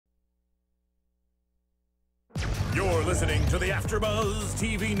listening to the AFTERBUZZ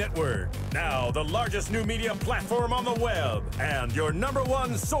TV network, now the largest new media platform on the web, and your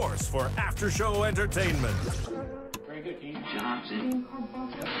 #1 source for after-show entertainment. Very good, Keith. Johnson.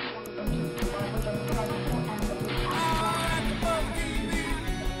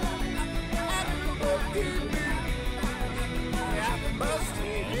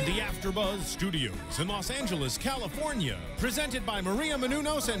 The AFTERBUZZ Studios in Los Angeles, California. Presented by Maria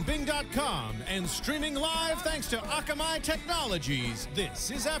Menounos and Bing.com and streaming live thanks to Akamai Technologies. This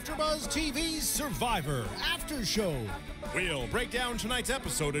is AFTERBUZZ TV's Survivor After Show. We'll break down tonight's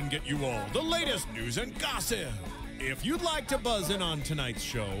episode and get you all the latest news and gossip. If you'd like to buzz in on tonight's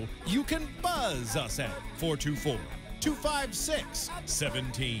show, you can buzz us at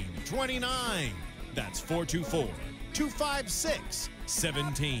 424-256-1729. That's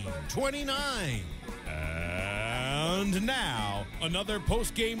 424-256-1729. And now, another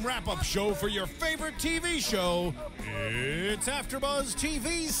post-game wrap-up show for your favorite TV show. It's AFTERBUZZ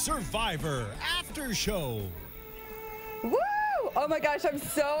TV's Survivor After Show. Woo! Oh my gosh, I'm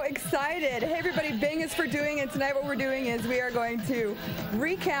so excited. Hey everybody, Bing is for doing, and tonight what we're doing is we are going to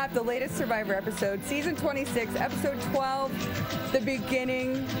recap the latest Survivor episode, season 26, episode 12, the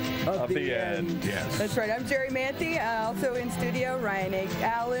beginning of the end. Yes. That's right. I'm Jerri Manthy, also in studio, Ryan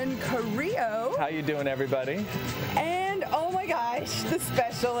Allen Carrillo. How you doing, everybody? And oh my gosh, the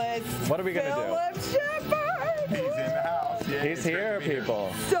specialist. What are we gonna do? Phillip Sheppard. He's in the house. Yeah, He's here,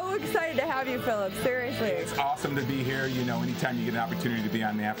 people. So excited to have you, Phillip. Seriously. It's awesome to be here. You know, anytime you get an opportunity to be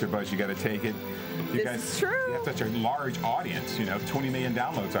on the AfterBuzz, you got to take it. You This is true. You have such a large audience. You know, 20 million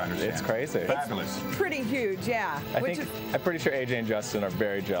downloads. I understand. It's crazy. Fabulous. Pretty huge, yeah. I'm pretty sure AJ and Justin are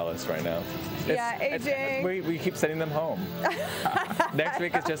very jealous right now. Yeah, AJ. We keep sending them home. Next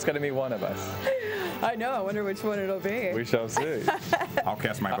week it's just going to be one of us. I know. I wonder which one it'll be. We shall see. I'll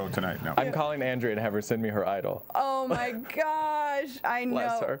cast my vote tonight. No. I'm calling Andrea to have her send me her idol. Oh my gosh, I know.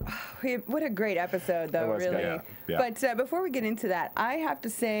 Bless her. What a great episode, though, It was really. good. Yeah. But before we get into that, I have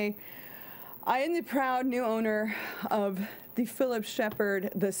to say, I am the proud new owner of the Phillip Sheppard,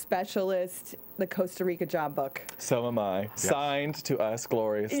 the Specialist, the Costa Rica job book. So am I. Signed to us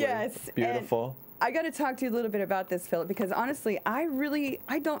gloriously. Yes. Beautiful. I got to talk to you a little bit about this, Phillip, because honestly, I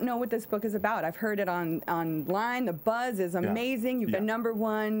don't know what this book is about. I've heard it online. The buzz is amazing. You've been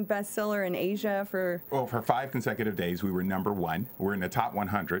 #1 bestseller in Asia for... Well, for 5 consecutive days, we were #1. We're in the top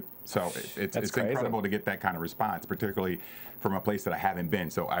 100. So it's incredible to get that kind of response, particularly from a place that I haven't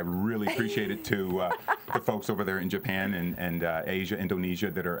been. So I really appreciate it to the folks over there in Japan and Asia, Indonesia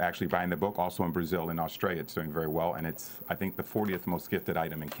that are actually buying the book. Also in Brazil and Australia, it's doing very well. And it's, I think, the 40th most gifted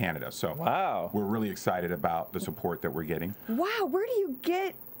item in Canada. So we're really excited about the support that we're getting. Wow, where do you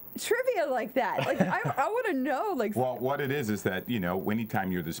get trivia like that? Like, I want to know. Like, well, what it is that, you know,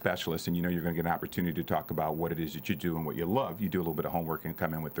 anytime you're the specialist and you know you're going to get an opportunity to talk about what it is that you do and what you love, you do a little bit of homework and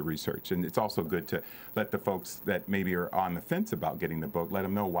come in with the research. And it's also good to let the folks that maybe are on the fence about getting the book, let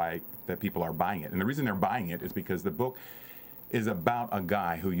them know why that people are buying it. And the reason they're buying it is because the book is about a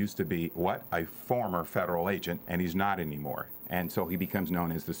guy who used to be, a former federal agent, and he's not anymore. And so he becomes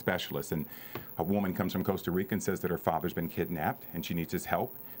known as the Specialist. And a woman comes from Costa Rica and says that her father's been kidnapped and she needs his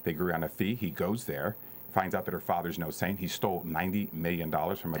help. They agree on a fee. He goes there, finds out that her father's no saint. He stole $90 million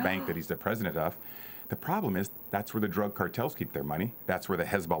from a bank that he's the president of. The problem is that's where the drug cartels keep their money. That's where the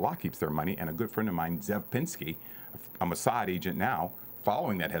Hezbollah keeps their money. And a good friend of mine, Zev Pinsky, a Mossad agent now,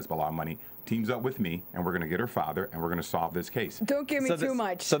 following that Hezbollah money, teams up with me, and we're going to get her father, and we're going to solve this case. Don't give me too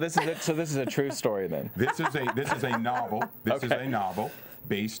much. So this is a true story then. This is a novel. This is a novel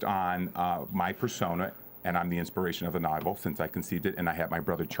based on my persona, and I'm the inspiration of the novel since I conceived it. And I had my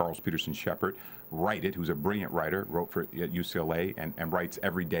brother Charles Peterson Sheppard write it, who's a brilliant writer, wrote at UCLA, and writes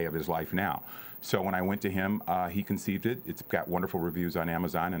every day of his life now. So when I went to him, he conceived it. It's got wonderful reviews on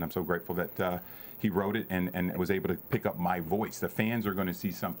Amazon, and I'm so grateful that he wrote it and was able to pick up my voice. The fans are going to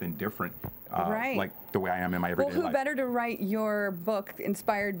see something different, like the way I am in my everyday life. Well, who better to write your book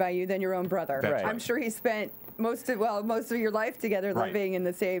inspired by you than your own brother? That's right. I'm sure he spent most of your life together living in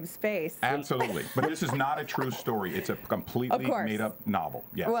the same space. Absolutely. But this is not a true story. It's a completely made-up novel.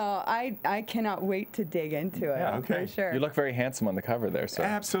 Yes. Well, I cannot wait to dig into it, for sure. You look very handsome on the cover there, sir.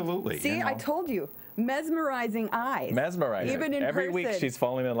 Absolutely. See, I told you. Mesmerizing eyes. Mesmerizing. Even in every person. week she's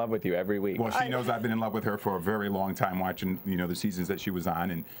falling in love with you every week. Well, she knows I've been in love with her for a very long time, watching the seasons that she was on,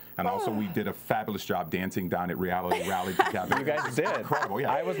 and also we did a fabulous job dancing down at Reality Rally together. You guys did. Incredible,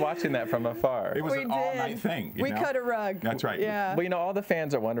 yeah. I was watching that from afar. It was an all-night thing. We cut a rug. That's right. Yeah. Well, all the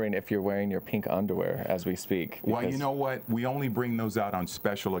fans are wondering if you're wearing your pink underwear as we speak. Well, you know what? We only bring those out on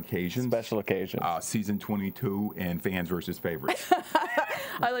special occasions. Special occasions. Season 22 and Fans versus Favorites.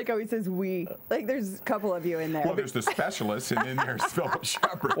 I like how he says we. Like there's there's a couple of you in there. Well, there's the specialist, and then there's Phillip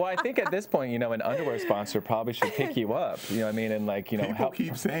Sheppard. Well, I think at this point, an underwear sponsor probably should pick you up. You know what I mean? And People help.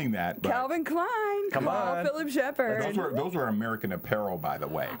 keep saying that. But Calvin Klein. Come on. Phillip Sheppard. those are American Apparel, by the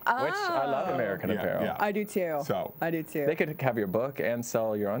way. Which I love American Apparel. Yeah. I do too. So I do too. They could have your book and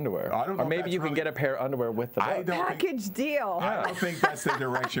sell your underwear. I don't know or if maybe that's you can really- get a pair of underwear with the book. I don't think, Package deal. I don't think that's the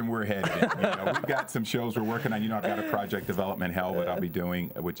direction we're headed in. We've got some shows we're working on. I've got a Project Development Hell that I'll be doing,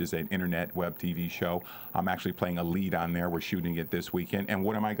 which is an internet web TV show. I'm actually playing a lead on there. We're shooting it this weekend. And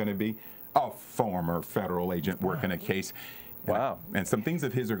what am I going to be? A former federal agent working a case. Wow. And some things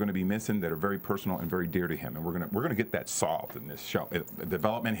of his are going to be missing that are very personal and very dear to him. And we're going to get that solved in this show.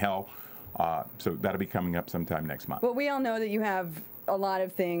 Development Hell. So that'll be coming up sometime next month. Well, we all know that you have a lot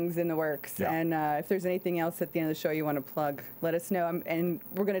of things in the works, Yeah. and if there's anything else at the end of the show you want to plug, let us know. And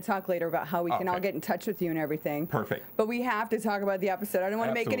we're going to talk later about how we can all Okay. get in touch with you and everything. Perfect. But we have to talk about the episode. I don't want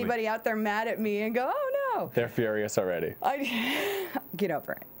to make Absolutely. anybody out there mad at me and go, oh no. They're furious already. Get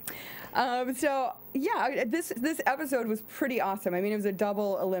over it. So yeah, this episode was pretty awesome. I mean, it was a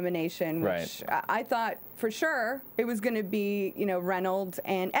double elimination, which Right. I thought for sure it was going to be, Reynolds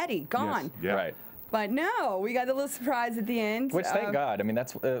and Eddie gone. Yes. Yeah. Right. But no, we got a little surprise at the end. Which, thank God. I mean,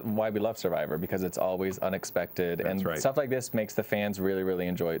 that's why we love Survivor, because it's always unexpected. That's and right. stuff like this makes the fans really, really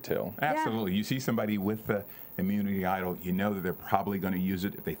enjoy it, too. Absolutely. You see somebody with the immunity idol, you know that they're probably going to use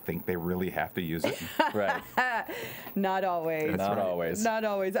it if they think they really have to use it. Right. Not always. Not always. Not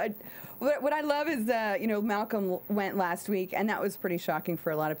always. What I love is that, Malcolm went last week, and that was pretty shocking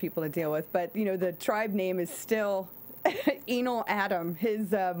for a lot of people to deal with. But, the tribe name is still Enel Adam,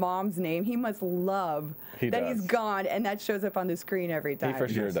 his mom's name. He must love that he's gone, and that shows up on the screen every time. He for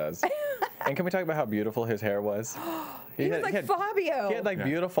sure does. And can we talk about how beautiful his hair was? He was like Fabio. He had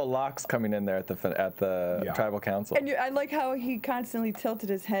beautiful locks coming in there at the tribal council. And I like how he constantly tilted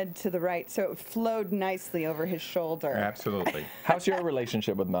his head to the right, so it flowed nicely over his shoulder. Absolutely. How's your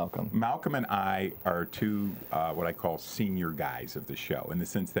relationship with Malcolm? Malcolm and I are two what I call senior guys of the show, in the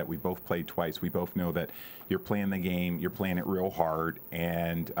sense that we both played twice. We both know that you're playing the game, you're playing it real hard,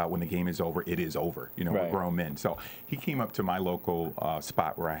 and when the game is over, it is over. We're grown men. So he came up to my local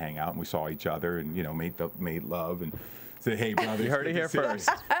spot where I hang out, and we saw each other, and made love, and said, "Hey, brother." You heard it here first.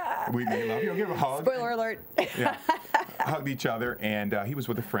 We made love. Give him a hug. Spoiler alert. Yeah. Hugged each other, and he was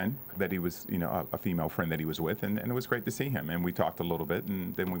with a friend that he was, a female friend that he was with, and it was great to see him. And we talked a little bit,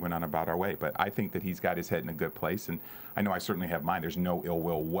 and then we went on about our way. But I think that he's got his head in a good place, and I know I certainly have mine. There's no ill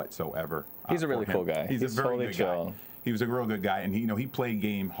will whatsoever. He's a really for him. cool guy. He's a very totally good chill. guy. He was a real good guy, and he played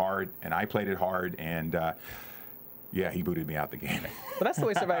game hard, and I played it hard, and yeah, he booted me out the game. But that's the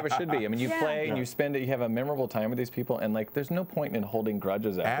way Survivor should be. I mean, you Yeah. play and you spend it, you have a memorable time with these people, and there's no point in holding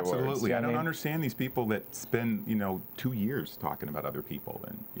grudges afterwards. Absolutely. You know I what don't mean? understand these people that spend, 2 years talking about other people,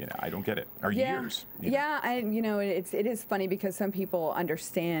 and I don't get it. Or Yeah. years. Yeah, and it is funny because some people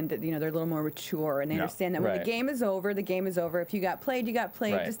understand that they're a little more mature, and they Yeah. understand that when the Right. game is over, the game is over. If you got played, you got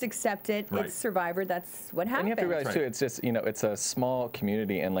played. Right. Just accept it. Right. It's Survivor. That's what happens. And you have to realize Right. too, it's just it's a small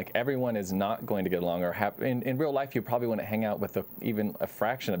community, and everyone is not going to get along or in real life. You probably want to hang out with even a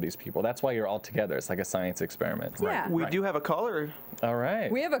fraction of these people. That's why you're all together. It's like a science experiment. Yeah. We do have a caller. All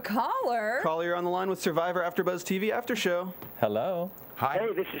right. We have a caller. Caller, you're on the line with Survivor AfterBuzz TV After Show. Hello. Hi.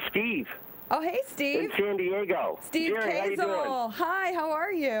 Hey, this is Steve Oh, hey, in Steve. San Diego. Steve Jerry, how you doing? Kazel. Hi, how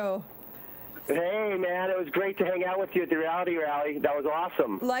are you? Hey, man, it was great to hang out with you at the reality rally. That was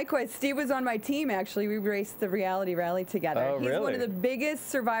awesome. Likewise, Steve was on my team, actually. We raced the reality rally together. Oh, He's one really? of the biggest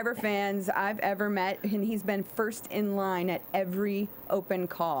Survivor fans I've ever met, and he's been first in line at every open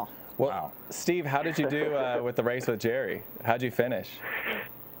call. Well, Wow. Steve, how did you do with the race with Jerry? How'd you finish?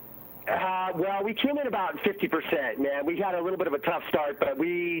 Well, we came in about 50%, man. We had a little bit of a tough start, but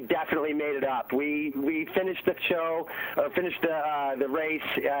we definitely made it up. We finished the show, or finished the race,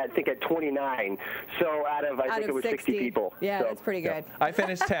 I think at 29. So out of, I think it was 60 people. Yeah, So, that's pretty good. I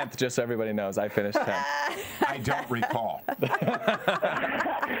finished 10th, just so everybody knows. I finished 10th. I don't recall.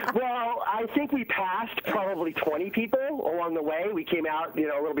 Well, I think we passed probably 20 people along the way. We came out, a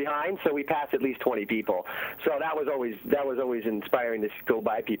little behind, so we passed at least 20 people. So that was always inspiring to go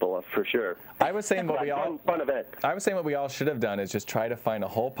by people for sure. I was saying what we all fun event. I was saying what we all should have done is just try to find a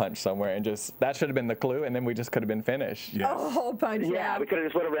hole punch somewhere, and that should have been the clue, and then we just could have been finished. Yes. Oh, hole punch, Yeah, we could have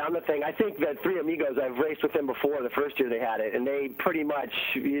just went around the thing. I think the Three Amigos, I've raced with them before the first year they had it, and they pretty much,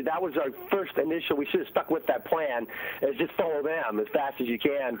 that was our first initial, we should have stuck with that plan, is just follow them as fast as you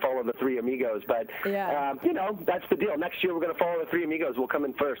can, follow the Three Amigos. amigos. But, you know, that's the deal. Next year we're going to follow the three amigos. We'll come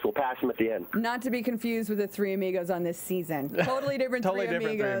in first. We'll pass them at the end. Not to be confused with the three amigos on this season. Totally different Totally three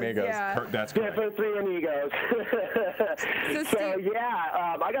different amigos. three amigos. Yeah. That's correct. Different three amigos. So,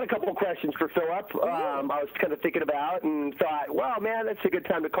 yeah, I got a couple of questions for Phillip. I was kind of thinking about and thought, well, man, that's a good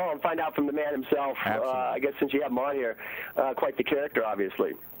time to call and find out from the man himself. I guess since you have him on here, quite the character,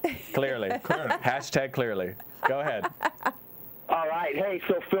 obviously. Clearly. Hashtag clearly. Go ahead. All right. Hey,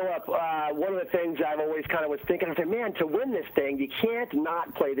 so Phillip, one of the things I've always kind of was thinking, I said, man, to win this thing, you can't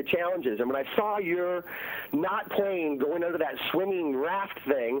not play the challenges. And when I saw you're not playing, going under that swimming raft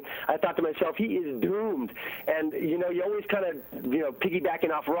thing, I thought to myself, he is doomed. And, you know, you always kind of, you know,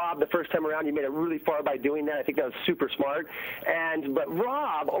 piggybacking off Rob the first time around, you made it really far by doing that. I think that was super smart. But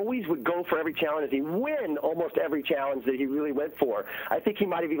Rob always would go for every challenge. He'd win almost every challenge that he really went for. I think he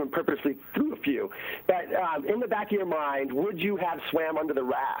might have even purposely threw a few. But in the back of your mind, would you have swam under the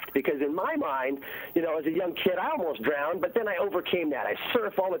raft? Because in my mind, you know, as a young kid, I almost drowned, but then I overcame that. I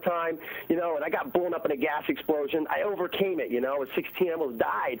surf all the time, you know, and I got blown up in a gas explosion. I overcame it, you know. I was 16, I almost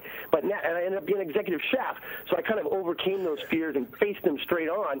died, and I ended up being an executive chef. So I kind of overcame those fears and faced them straight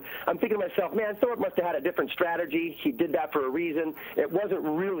on. I'm thinking to myself, man, Phillip must have had a different strategy. He did that for a reason. It wasn't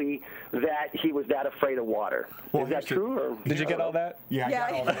really that he was that afraid of water. Is that true? Or? Did you get all that? Yeah, I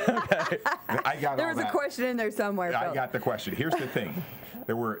got all that. I got There all was that. a question in there somewhere, I Phil. got the question. Here's the thing.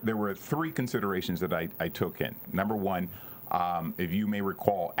 There were three considerations that I took in. Number one, if you may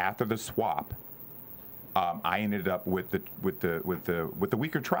recall, after the swap, I ended up with the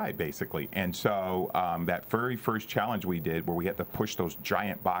weaker tribe basically, and so that very first challenge we did, where we had to push those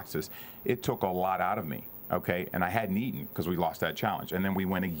giant boxes, it took a lot out of me. Okay, and I hadn't eaten because we lost that challenge, and then we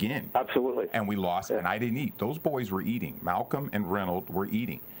went again. Absolutely. And we lost, and I didn't eat. Those boys were eating. Malcolm and Reynolds were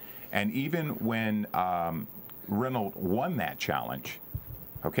eating, and even when Reynolds won that challenge,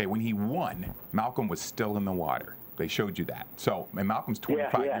 okay, when he won, Malcolm was still in the water. They showed you that. So, and Malcolm's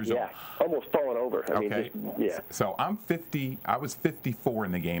 25 years old. Almost falling over. I mean, just, So I'm 50. I was 54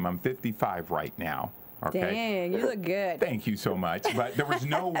 in the game. I'm 55 right now. Okay. Dang, you look good. Thank you so much. But there was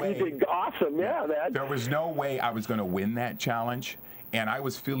no way. You did awesome, yeah, man. There was no way I was going to win that challenge. And I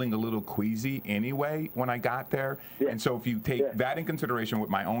was feeling a little queasy anyway when I got there. And so if you take that in consideration with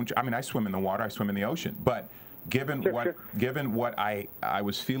my own, I mean, I swim in the water, I swim in the ocean. But given what I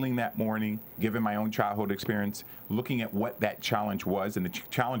was feeling that morning, given my own childhood experience, looking at what that challenge was, and the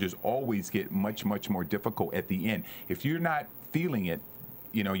challenges always get much, much more difficult at the end. If you're not feeling it,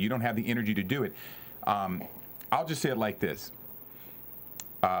 you know, you don't have the energy to do it. I'll just say it like this.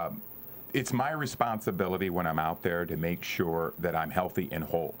 It's my responsibility when I'm out there to make sure that I'm healthy and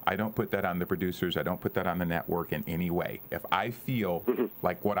whole. I don't put that on the producers. I don't put that on the network in any way. If I feel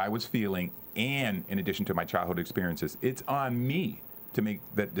like what I was feeling, and in addition to my childhood experiences, it's on me to make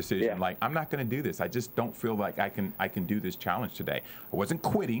that decision. Like, I'm not going to do this. I just don't feel like I can do this challenge today. I wasn't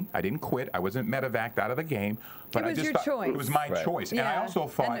quitting. I didn't quit. I wasn't medevaced out of the game. But It was I just your thought choice. it was my choice. And I also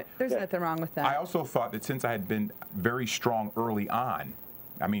thought there's nothing wrong with that. I also thought that since I had been very strong early on,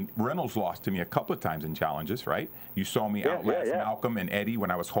 I mean, Reynolds lost to me a couple of times in challenges, right? You saw me outlast Malcolm and Eddie when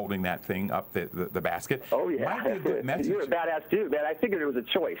I was holding that thing up the basket. Oh, yeah. Might be a good message. You're a badass dude, man. I figured it was a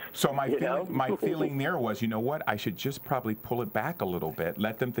choice. So my feeling there was, you know what? I should just probably pull it back a little bit,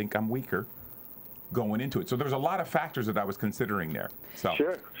 let them think I'm weaker going into it. So there's a lot of factors that I was considering there. So.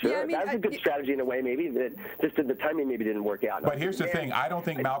 Sure. Yeah, I mean, that was a good strategy in a way, maybe, that just the timing maybe didn't work out. But here's the thing. I don't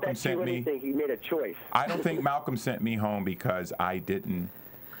think Malcolm sent me. He made a choice. I don't think Malcolm sent me home because I didn't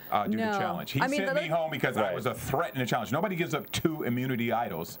do the challenge. He sent me home because I was a threat in the challenge. Nobody gives up 2 immunity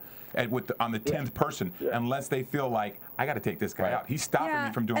idols on the 10th person unless they feel like, I got to take this guy out. He's stopping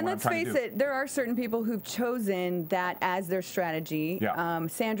me from doing what I'm trying to do. And let's face it, there are certain people who've chosen that as their strategy.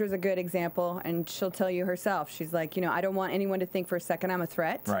 Sandra's a good example, and she'll tell you herself. She's like, you know, I don't want anyone to think for a second I'm a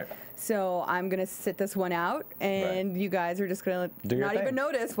threat. Right. So I'm going to sit this one out, and you guys are just going to not even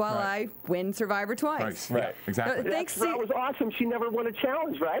notice while I win Survivor twice. Right. Exactly. Thanks, that was awesome. She never won a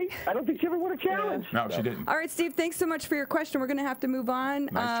challenge, right? I don't think she ever won a challenge. No, she didn't. All right, Steve, thanks so much for your question. We're going to have to move on.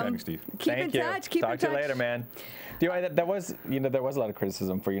 Nice chatting, Steve. Keep in touch. Keep in touch. Talk to you later, man. You know, there was a lot of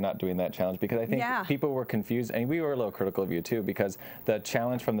criticism for you not doing that challenge because I think people were confused, and we were a little critical of you too, because the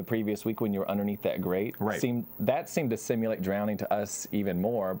challenge from the previous week when you were underneath that grate seemed to simulate drowning to us even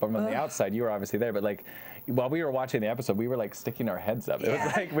more. But from the outside, you were obviously there. But like while we were watching the episode, we were like sticking our heads up. It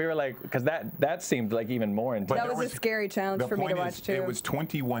was like we were like, because that seemed like even more intense. That was a scary challenge for me to watch too. It was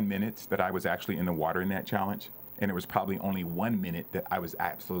 21 minutes that I was actually in the water in that challenge, and it was probably only 1 minute that I was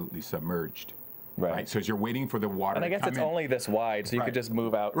absolutely submerged. Right. So as you're waiting for the water and I to guess come it's in, only this wide, so you could just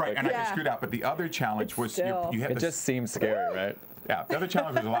move out. Right, and I just scoot out. But the other challenge was you had it just seems scary, right? Yeah, the other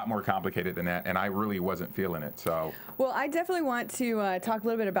challenge was a lot more complicated than that, and I really wasn't feeling it. So. Well, I definitely want to talk a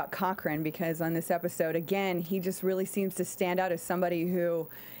little bit about Cochran, because on this episode, again, he just really seems to stand out as somebody who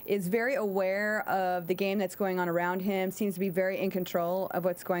is very aware of the game that's going on around him, seems to be very in control of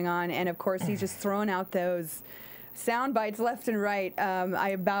what's going on, and of course, he's just throwing out those sound bites left and right. I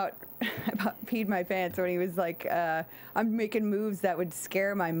about peed my pants when he was like, I'm making moves that would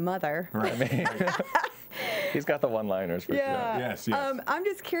scare my mother. Right. I mean, he's got the one-liners for sure. Yes. I'm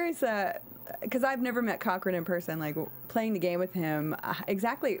just curious, because I've never met Cochran in person, like playing the game with him,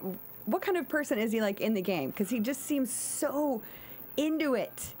 exactly what kind of person is he like in the game? Because he just seems so into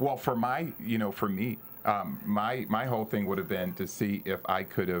it. Well, for my, for me, my whole thing would have been to see if I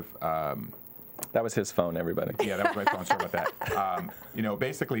could have. That was his phone, everybody. Yeah, that was my phone. Sorry about that.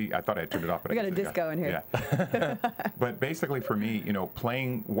 Basically, I thought I turned it off, but we got a disco in here. Yeah. But basically, for me,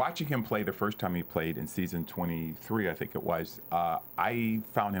 watching him play the first time he played in season 23, I think it was, I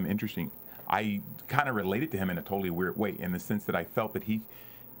found him interesting. I kind of related to him in a totally weird way, in the sense that I felt that he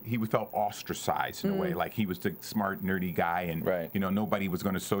felt ostracized in a way, like he was the smart, nerdy guy, and nobody was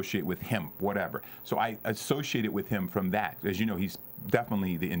going to associate with him, whatever. So I associated with him from that. As you know, he's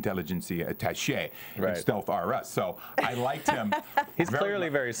definitely the intelligentsia attaché in Stealth RS. So I liked him. He's clearly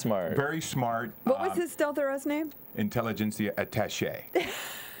very smart. Very smart. What was his Stealth RS name? Intelligentsia attaché.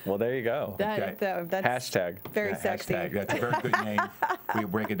 Well, there you go. That's hashtag. Very sexy. Hashtag. That's a very good name. We'll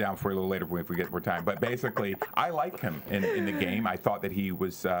break it down for a little later if we get more time. But basically, I liked him in the game. I thought that he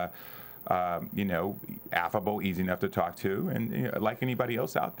was, affable, easy enough to talk to, and like anybody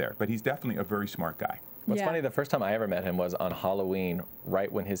else out there. But he's definitely a very smart guy. What's funny, the first time I ever met him was on Halloween,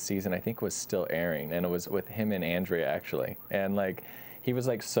 right when his season, I think, was still airing. And it was with him and Andrea, actually. And, he was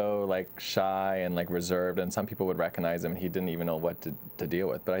so shy and reserved, and some people would recognize him and he didn't even know what to deal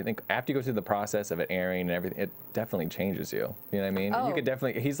with. But I think after you go through the process of it airing and everything, it definitely changes you. You know what I mean? You could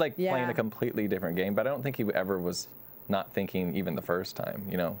definitely, he's playing a completely different game, but I don't think he ever was not thinking even the first time.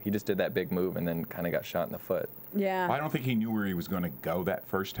 He just did that big move and then kind of got shot in the foot. Yeah. Well, I don't think he knew where he was going to go that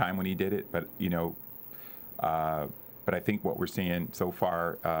first time when he did it, but but I think what we're seeing so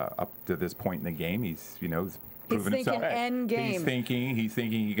far up to this point in the game, he's proven thinking himself. end game. He's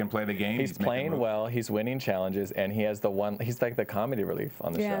thinking he can play the game. He's playing well. He's winning challenges, and he has he's like the comedy relief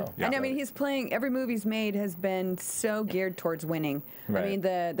on the show. Yeah. And I mean, he's playing, every move he's made has been so geared towards winning. Right. I mean,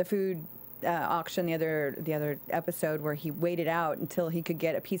 the food auction, the other episode where he waited out until he could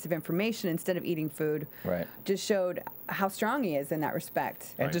get a piece of information instead of eating food, just showed how strong he is in that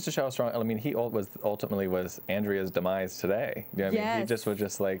respect. And just to show how strong, I mean, he ultimately was Andrea's demise today. You know what I mean? He just was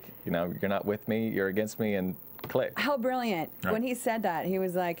just like, you're not with me, you're against me, and click. How brilliant. When he said that, he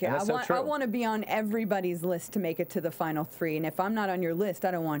was like, I want to be on everybody's list to make it to the final three, and if I'm not on your list,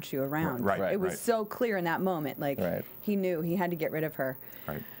 I don't want you around. It was so clear in that moment. He knew he had to get rid of her.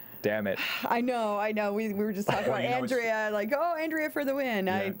 Right. Damn it. I know. We were just talking about Andrea, Andrea for the win.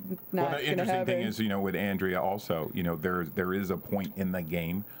 Yeah. Well, the interesting thing is, with Andrea also, there is a point in the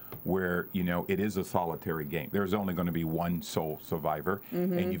game where, it is a solitary game. There's only going to be one sole survivor,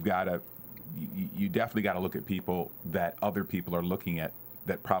 and you definitely got to look at people that other people are looking at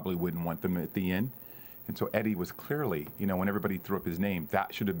that probably wouldn't want them at the end. And so Eddie was clearly, when everybody threw up his name,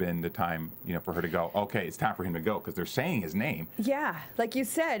 that should have been the time, for her to go, okay, it's time for him to go, because they're saying his name. Yeah, like you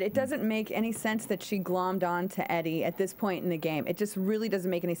said, it doesn't make any sense that she glommed on to Eddie at this point in the game. It just really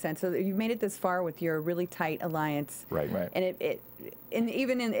doesn't make any sense. So you've made it this far with your really tight alliance. Right. And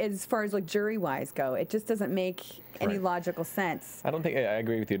even as far as jury-wise go, it just doesn't make any logical sense. I don't think, I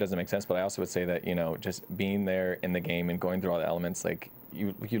agree with you, it doesn't make sense, but I also would say that, just being there in the game and going through all the elements,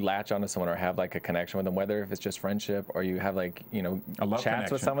 you latch onto someone or have a connection with them, whether if it's just friendship or you have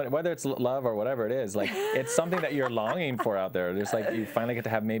chats with someone, whether it's love or whatever it is, it's something that you're longing for out there. Just you finally get to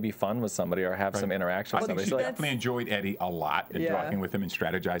have maybe fun with somebody or have some interaction with somebody. She definitely enjoyed Eddie a lot and talking with him and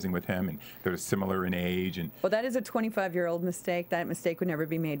strategizing with him, and they're similar in age. And well, that is a 25-year-old mistake. That mistake would never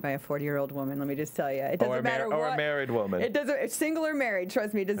be made by a 40-year-old woman. Let me just tell you, it doesn't matter what. Or a married woman. It doesn't. Single or married,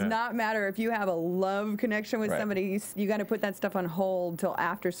 trust me, it does not matter if you have a love connection with somebody. You got to put that stuff on hold till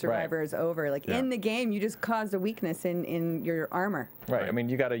after Survivor is over. In the game, you just caused a weakness in your armor. Right. I mean,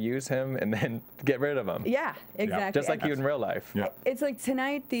 you got to use him and then get rid of him. Yeah, exactly. Just like you in real life. Yeah. It's like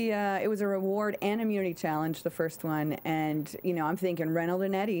tonight, it was a reward and immunity challenge, the first one, and I'm thinking Reynolds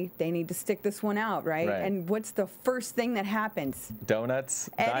and Eddie, they need to stick this one out, right? And what's the first thing that happens?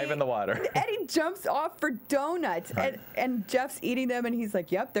 Donuts. Dive in the water. Eddie jumps off for donuts, and Jeff's eating them, and he's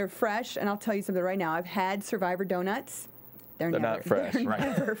like, "Yep, they're fresh." And I'll tell you something right now. I've had Survivor donuts. they're not fresh. They're Right.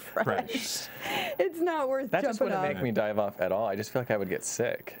 never fresh. It's not worth That just jumping wouldn't off. make me dive off at all. I just feel like I would get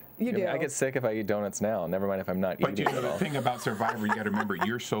sick. You do. I get sick if I eat donuts now. Never mind if I'm not But eating you know, at the all. thing about Survivor, you got to remember,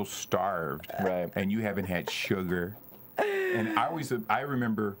 you're so starved, Right. and you haven't had sugar. And I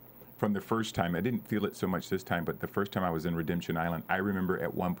remember from the first time, I didn't feel it so much this time, but the first time I was in Redemption Island, I remember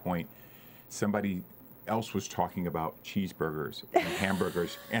at one point somebody else was talking about cheeseburgers and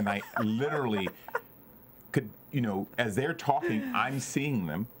hamburgers, and I literally could, you know, as they're talking, I'm seeing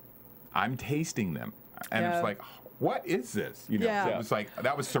them, I'm tasting them, and it's like, what is this? You know, Yeah. so it was like,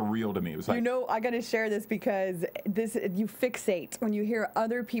 that was surreal to me. It was like, You know, I got to share this because you fixate when you hear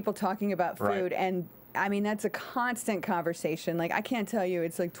other people talking about food, Right. and I mean that's a constant conversation. Like I can't tell you,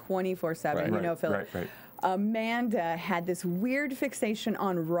 it's like 24/7. Right. You know, Phillip. Right. Amanda had this weird fixation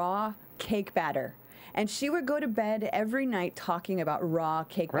on raw cake batter. And she would go to bed every night talking about raw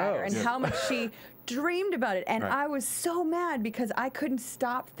cake batter and Gross. how much she dreamed about it. And Right. I was so mad because I couldn't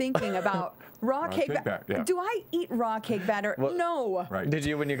stop thinking about raw cake cake batter. batter, yeah. Do I eat raw cake batter? Well, no. Right. Did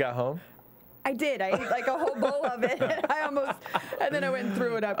you when you got home? I did. I ate like a whole bowl of it. And then I went and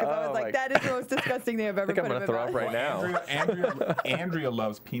threw it up because I was like, that is the most disgusting thing I've ever I think I'm put in gonna my throw mouth. up right now. Andrea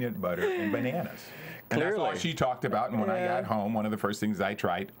loves peanut butter and bananas. And that's all Clearly. she talked about. And when I got home, one of the first things I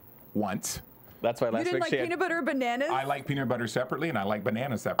tried once. That's why You last didn't week like she had peanut butter or bananas? I like peanut butter separately and I like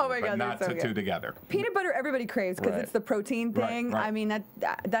banana separately, Oh my but God, not that's so the two good. together. Peanut butter everybody craves because Right. it's the protein Right, thing. right. I mean,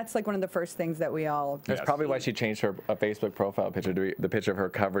 that's like one of the first things that we all That's Yes. probably why she changed her Facebook profile picture to be the picture of her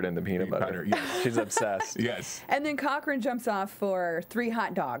covered in the peanut butter. Yes. She's obsessed. Yes. And then Cochran jumps off for 3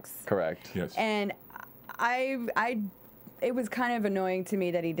 hot dogs. Correct. Yes. And it was kind of annoying to me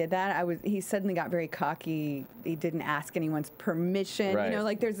that he did that. He suddenly got very cocky. He didn't ask anyone's permission. Right. You know,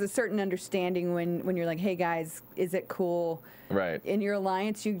 like there's a certain understanding when you're like, hey guys, is it cool? Right. In your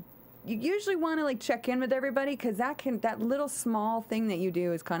alliance, you usually want to like check in with everybody because that little small thing that you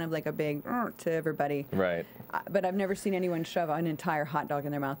do is kind of like a big to everybody. Right. But I've never seen anyone shove an entire hot dog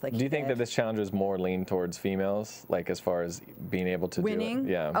in their mouth like Do he you think did. that this challenge was more lean towards females, like as far as being able to Winning? do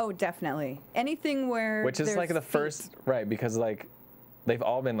it? Yeah. Oh, definitely. Anything where Which is there's like the feet. first, right? Because like they've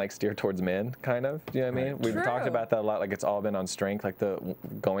all been like steered towards men, kind of. Do you know what I mean? Right. We've talked True. about that a lot. Like it's all been on strength, like the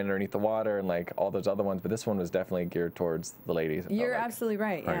going underneath the water and like all those other ones. But this one was definitely geared towards the ladies. it felt You're like. absolutely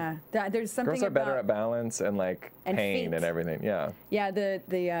right. Right. Yeah, there's something Girls are better about at balance and like And pain feet. and everything. Yeah. yeah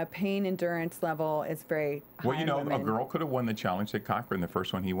the pain endurance level is very high. Well, you in know, a women. girl could have won the challenge at Cochran, the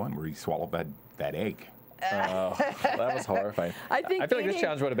first one he won, where he swallowed that egg. Oh, that was horfighting. I think feel like this eating-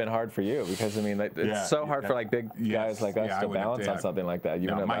 challenge would have been hard for you because I mean, like, it's Yeah, so hard for like big yes, guys like us yeah, I to wouldn't have- balance on yeah. something like that. You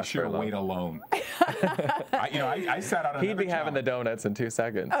No, wouldn't my last sheer very long. weight alone. I sat out on He'd be having the donuts in 2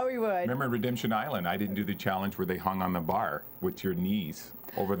 seconds. Oh, we would. Remember Redemption Island? I didn't do the challenge where they hung on the bar with your knees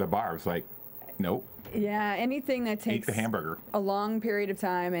over the bar. It was like, nope, Yeah, anything that eat takes the hamburger. a long period of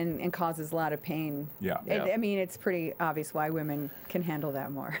time and causes a lot of pain. Yeah. I mean, it's pretty obvious why women can handle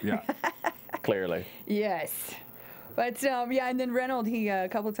that more. Yeah. Clearly. Yes. But yeah, and then Reynolds, he a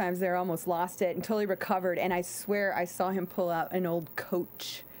couple of times there almost lost it until he recovered, and I swear I saw him pull out an old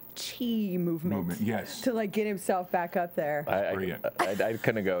Coach Chi movement. Yes. To like get himself back up there. Brilliant. I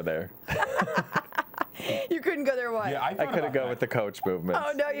couldn't go there. You couldn't go there, what? Yeah, I couldn't go with the coach movement.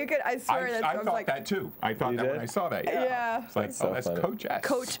 Oh no, you could. I swear I that's. I was thought like, that too. I thought You that when did? I saw that. Yeah. Yeah. It's like, That's so that's funny. Coach S.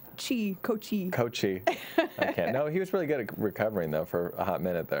 Coach Chi. Coachy. I can't. No, he was really good at recovering though for a hot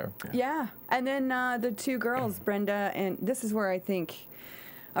minute there. Yeah, and then the 2 girls, Brenda, and this is where I think,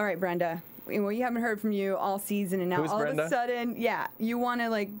 all right, Brenda, well, you haven't heard from you all season, and now Who's all Brenda? of a sudden, yeah, you want to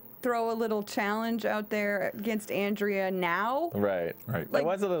like throw a little challenge out there against Andrea now. Right. Right. Like, it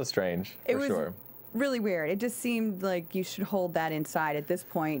was a little strange It for was sure. really weird. It just seemed like you should hold that inside at this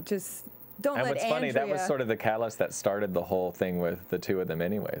point. Just don't And let what's Andrea. funny, that was sort of the catalyst that started the whole thing with the 2 of them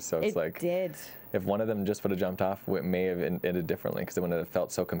anyway. So it's It like did. if one of them just would have jumped off, it may have ended differently because it wouldn't have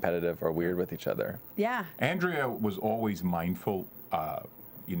felt so competitive or weird with each other. Yeah. Andrea was always mindful,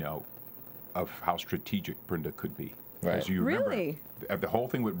 you know, of how strategic Brenda could be. Right. As you remember, Really? the whole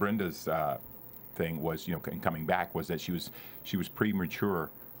thing with Brenda's thing was, you know, coming back was that she was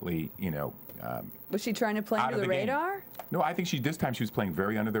prematurely, you know. Was she trying to play Out under of the the game. radar? No, I think this time she was playing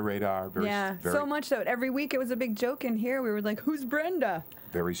very under the radar. Very, Yeah, very, so much so. Every week it was a big joke in here. We were like, "Who's Brenda?"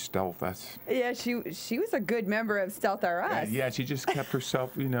 very stealth. That's Yeah, she was a good member of Stealth R Us. yeah. She just kept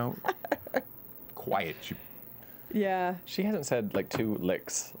herself, you know, quiet. Yeah. She hasn't said like 2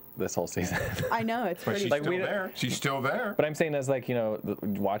 licks this whole season. I know, it's But pretty. she's Like, still there. She's still there. But I'm saying as like, you know,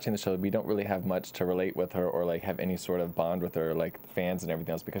 watching the show, we don't really have much to relate with her or like have any sort of bond with her, like fans and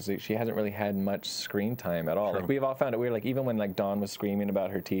everything else, because she hasn't really had much screen time at all. True. Like we've all found it weird, like even when like Dawn was screaming about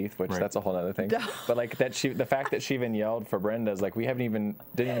her teeth, which that's a whole other thing. But like that the fact that she even yelled for Brenda's, like we didn't even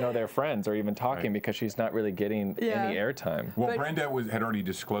know they're friends or even talking because she's not really getting any airtime. Well, Brenda had already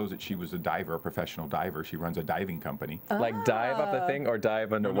disclosed that she was a diver, a professional diver. She runs a diving company. Like dive up the thing or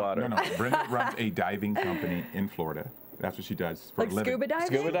dive underwater? No. Brenda runs a diving company in Florida. That's what she does for a living. Scuba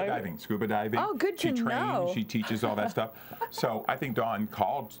diving? Scuba diving. Oh, good to know. She trains, she teaches all that stuff. So I think Dawn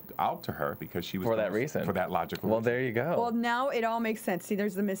called out to her because she was for that reason. For that logical reason. reason. There you go. Well, now it all makes sense. See,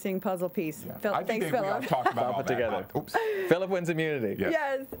 there's the missing puzzle piece. Yeah. Thanks, Phillip. We all talked about all it together. Oops. Phillip wins immunity.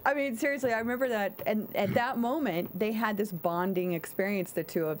 Yes. I mean, seriously, I remember that. And at that moment, they had this bonding experience, the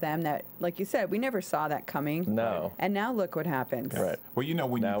two of them, that, like you said, we never saw that coming. No. And now look what happens. Right. Well, you know,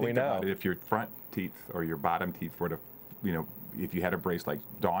 when Now you we think about know. it, if your front teeth or your bottom teeth were to, you know, if you had a brace like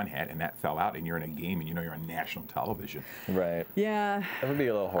Dawn had and that fell out and you're in a game and you know you're on national television. Right. Yeah. That would be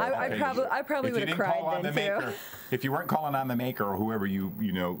a little horrible. I probably would have cried then too. If you weren't calling on the maker or whoever you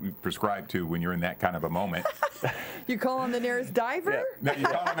prescribe to when you're in that kind of a moment. You call on the nearest diver? No, you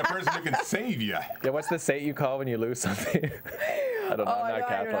call on the person who can save you. Yeah, what's the saint you call when you lose something? I don't know. I'm not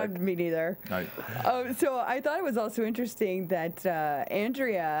Catholic. I don't, me neither. Right. So I thought it was also interesting that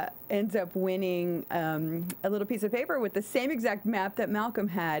Andrea ends up winning a little piece of paper with the same exact map that Malcolm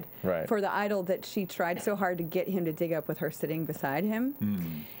had for the idol that she tried so hard to get him to dig up with her sitting beside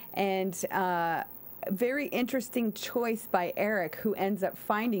him. And very interesting choice by Eric, who ends up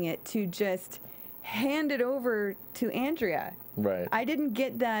finding it to just hand it over to Andrea. Right. I didn't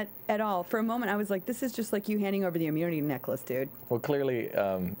get that at all. For a moment, I was like, this is just like you handing over the immunity necklace, dude. Well, clearly,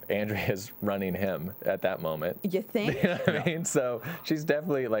 Andrea's running him at that moment. You think? You know what I mean? So she's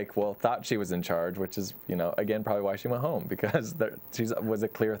definitely like, thought she was in charge, which is, again, probably why she went home, because she was a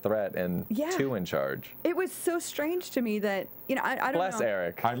clear threat and two in charge. It was so strange to me that, I don't know. Bless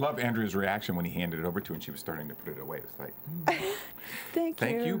Eric. I love Andrea's reaction when he handed it over to her and she was starting to put it away. It's like, Thank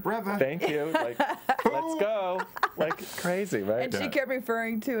you, brother. Thank you. Like, let's go. Like crazy, right? And she kept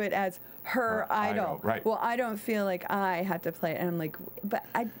referring to it as her idol. Right. Well, I don't feel like I had to play it. And I'm like, but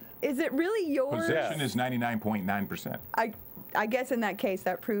is it really yours? Possession is 99.9%. I guess in that case,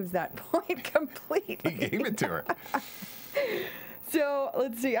 that proves that point completely. He gave it to her. So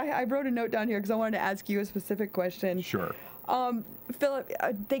let's see. I wrote a note down here because I wanted to ask you a specific question. Sure. Phillip,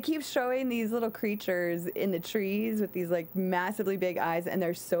 they keep showing these little creatures in the trees with these like massively big eyes, and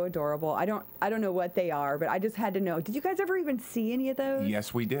they're so adorable. I don't know what they are, but I just had to know. Did you guys ever even see any of those?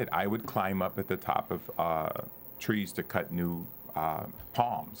 Yes, we did. I would climb up at the top of trees to cut new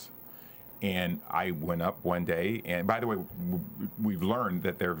palms. And I went up one day, and by the way, we've learned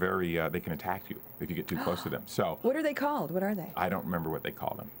that they're very, they can attack you if you get too close to them. So what are they called? What are they? I don't remember what they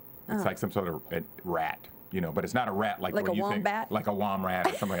call them. It's like some sort of rat, but it's not a rat like a you wombat? think, like a wombat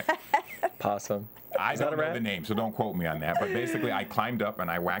or something like that. Possum. I don't know the name, so don't quote me on that. But basically, I climbed up and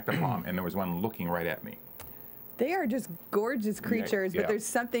I whacked a palm, and there was one looking right at me. They are just gorgeous creatures, but there's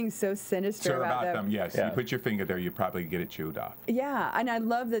something so sinister about them. Yes. Yeah. You put your finger there, you probably get it chewed off. Yeah, and I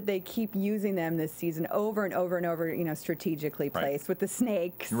love that they keep using them this season over and over and over, strategically placed with the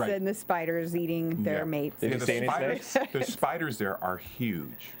snakes and the spiders eating their mates. Did you see any snakes? The spiders there are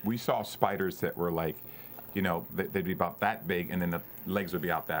huge. We saw spiders that were like, they'd be about that big, and then the legs would be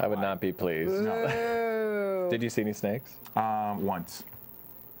out that I would wide. not be pleased. No. Did you see any snakes? Once.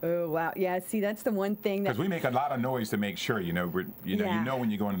 Oh, wow. Yeah, see, that's the one thing that... Because we make a lot of noise to make sure, you know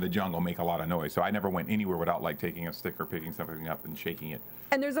when you go into the jungle, make a lot of noise. So I never went anywhere without like taking a stick or picking something up and shaking it.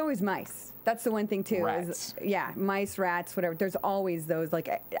 And there's always mice. That's the one thing too. Rats. Mice, rats, whatever. There's always those,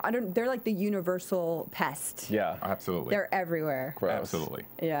 like, they're like the universal pest. Yeah. Absolutely. They're everywhere. Gross. Absolutely.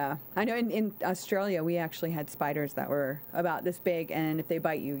 Yeah. I know in Australia, we actually had spiders that were about this big, and if they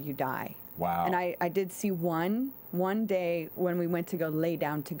bite you, you die. Wow. And I did see one day when we went to go lay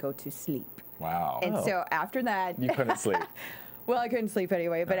down to go to sleep. Wow. And so after that... You couldn't sleep. Well, I couldn't sleep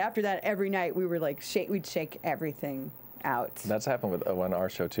anyway, but after that, every night we were like, we'd shake everything out. That's happened with on our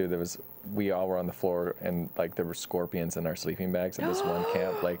show too. We all were on the floor, and like there were scorpions in our sleeping bags at this one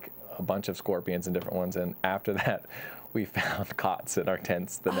camp, like a bunch of scorpions and different ones. And after that, we found cots in our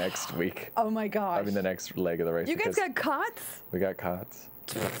tents the next week. Oh my gosh. I mean, the next leg of the race. You guys got cots? We got cots.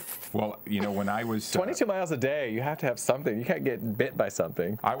 Well, when I was 22 miles a day, you have to have something. You can't get bit by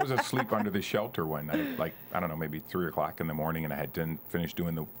something. I was asleep under the shelter one night, like, I don't know, maybe 3 o'clock in the morning, and I had finished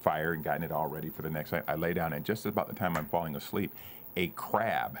doing the fire and gotten it all ready for the next night. I lay down, and just about the time I'm falling asleep, a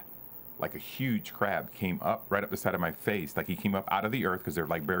crab, like a huge crab came up right up the side of my face. Like he came up out of the earth because they're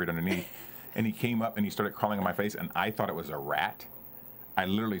like buried underneath. And he came up and he started crawling on my face, and I thought it was a rat. I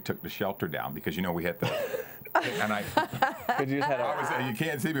literally took the shelter down because, you know, we had the, and I you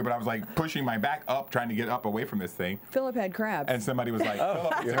can't see me, but I was like pushing my back up, trying to get up away from this thing. Phillip had crabs. And somebody was like,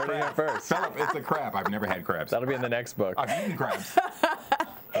 Phillip, it's a crab. First. Phillip, it's a crab. I've never had crabs. That'll be in the next book. I've eaten crabs.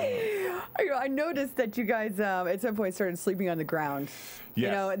 I noticed that you guys at some point started sleeping on the ground. Yes.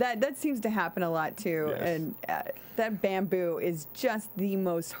 You know, that seems to happen a lot too. Yes. And that bamboo is just the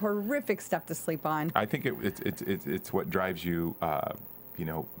most horrific stuff to sleep on. I think it's what drives you, you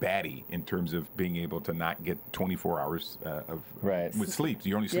know, batty in terms of being able to not get 24 hours with sleep.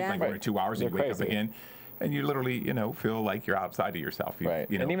 You only sleep like 1 or 2 hours, and you wake up again. And you literally, you know, feel like you're outside of yourself. You know?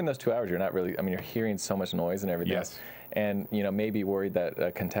 And even those 2 hours, you're not really, I mean, you're hearing so much noise and everything. Yes. And, you know, maybe worried that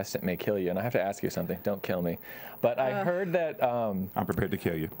a contestant may kill you. And I have to ask you something. Don't kill me. But I heard that... I'm prepared to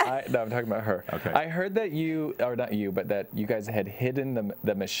kill you. No, I'm talking about her. Okay. I heard that you, or not you, but that you guys had hidden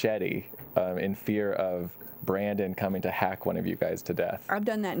the machete in fear of Brandon coming to hack one of you guys to death. I've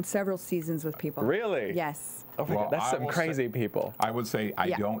done that in several seasons with people. Really? Yes. Oh my God, that's some crazy people. I would say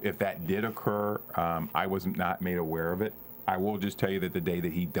I don't, if that did occur, I was not made aware of it. I will just tell you that the day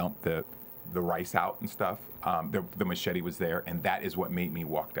that he dumped the rice out and stuff, the machete was there, and that is what made me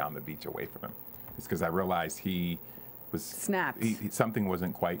walk down the beach away from him. It's because I realized he was... Snapped. Something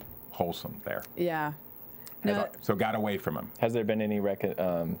wasn't quite wholesome there. Yeah. So got away from him. Has there been any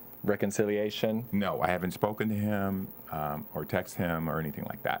reconciliation? No, I haven't spoken to him or text him or anything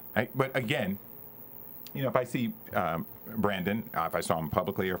like that. But again, you know, if I see Brandon, if I saw him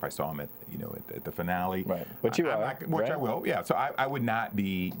publicly or if I saw him at, you know, at the finale, which you are, which I will, yeah. So I would not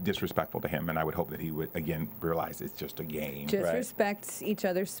be disrespectful to him, and I would hope that he would again realize it's just a game. Just respect each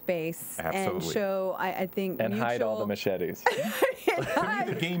other's space. Absolutely. And show, I think, and hide all the machetes. To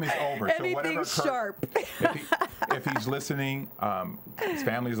me, the game is over. Anything so whatever sharp. if he's listening, his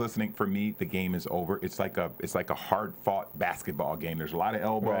family's listening. For me, the game is over. It's like a hard-fought basketball game. There's a lot of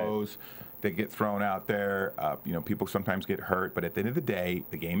elbows that get thrown out there. You know, people sometimes get hurt, but at the end of the day,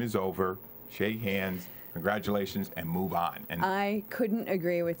 the game is over. Shake hands, congratulations, and move on. And I couldn't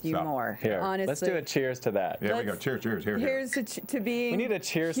agree with you more. Here, honestly. let's do a cheers to that. There we go. Cheers, cheers. Here's to being. We need a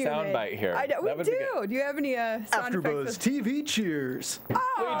cheers soundbite here. I know, we do. Do you have any sound AfterBuzz effects? TV cheers. We do.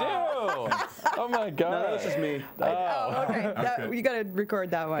 Oh my God. No, that's just me. Oh, okay. You got to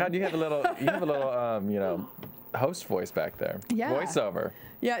record that one. God, you have a little, you know, host voice back there. Yeah. Voiceover.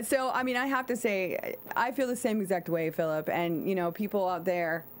 Yeah, so, I mean, I have to say, I feel the same exact way, Phillip, and, you know, people out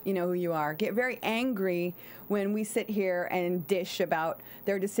there, you know who you are, get very angry when we sit here and dish about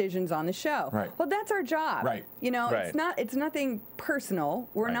their decisions on the show. Right. Well, that's our job. Right. You know, it's nothing personal.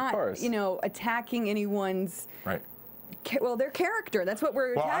 We're not, you know, attacking anyone's well, their character. That's what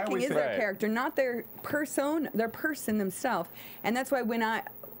we're attacking, is their character, not their person themselves. And that's why when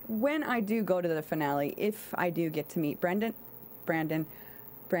I do go to the finale, if I do get to meet Brandon,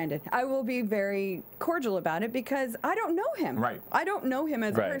 I will be very cordial about it because I don't know him. Right. I don't know him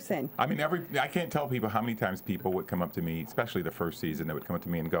as a person. I mean, I can't tell people how many times people would come up to me, especially the first season, they would come up to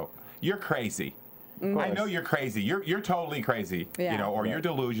me and go, "You're crazy. I know you're crazy. You're totally crazy. You know, or you're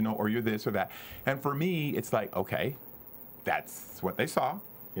delusional, or you're this or that." And for me, it's like, okay, that's what they saw.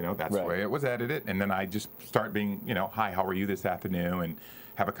 You know, that's the way it was edited. And then I just start being, you know, "Hi, how are you this afternoon?" and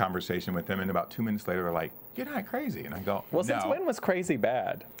have a conversation with them. And about 2 minutes later, they're like, "You're not crazy." And I go, "Well, no. Since when was crazy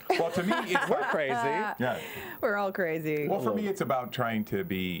bad?" Well, to me, it's we're crazy. Yeah. We're all crazy. Well, for me, it's about trying to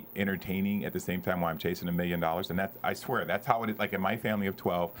be entertaining at the same time while I'm chasing $1 million. And that's, I swear, that's how it is. Like in my family of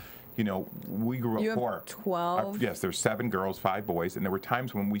 12, you know, we grew up poor. 12? Yes, there's 7 girls, 5 boys, and there were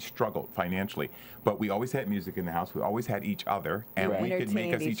times when we struggled financially. But we always had music in the house. We always had each other, and we could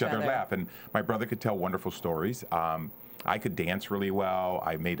make us each other laugh. And my brother could tell wonderful stories. I could dance really well.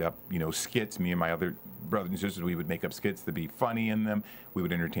 I made up, you know, skits. Me and my other brothers and sisters, we would make up skits to be funny in them. We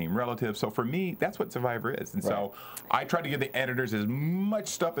would entertain relatives. So for me, that's what Survivor is. And so I try to give the editors as much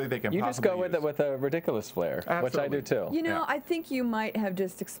stuff that they can possibly use. You just go with it with a ridiculous flair, which I do too. You know, I think you might have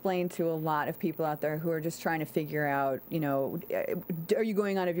just explained to a lot of people out there who are just trying to figure out, you know, are you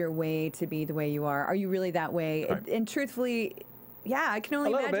going out of your way to be the way you are? Are you really that way? And truthfully, yeah, I can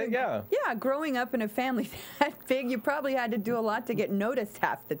only imagine. Yeah, growing up in a family that big, you probably had to do a lot to get noticed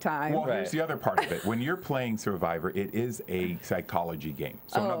half the time. Well, here's the other part of it. When you're playing Survivor, it is a psychology game.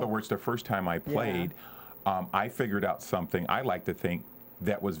 So in other words, the first time I played, I figured out something I like to think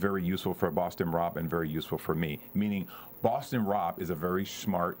that was very useful for Boston Rob and very useful for me. Meaning, Boston Rob is a very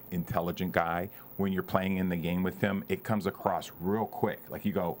smart, intelligent guy. When you're playing in the game with him, it comes across real quick. Like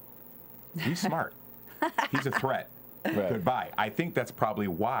you go, he's smart. He's a threat. Goodbye. I think that's probably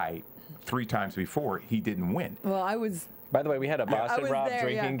why 3 times before, he didn't win. Well, I was... By the way, we had a Boston Rob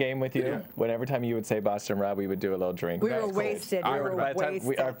drinking game with you. Yeah. Whenever time you would say Boston Rob, we would do a little drink. We were wasted. We were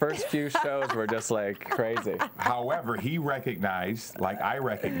wasted. Our first few shows were just like crazy. However, he recognized, like I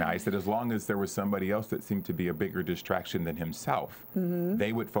recognized, that as long as there was somebody else that seemed to be a bigger distraction than himself,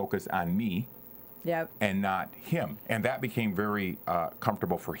 they would focus on me and not him. And that became very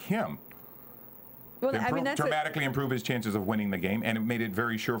comfortable for him. Well, I mean, dramatically improve his chances of winning the game, and it made it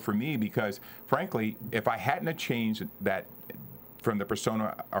very sure for me because, frankly, if I hadn't changed that from the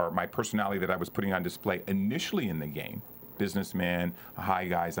persona or my personality that I was putting on display initially in the game, businessman, hi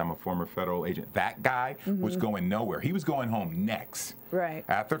guys, I'm a former federal agent, that guy was going nowhere. He was going home next. Right.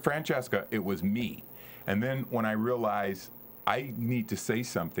 After Francesca, it was me. And then when I realized I need to say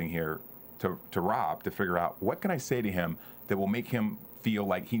something here to Rob to figure out what can I say to him that will make him feel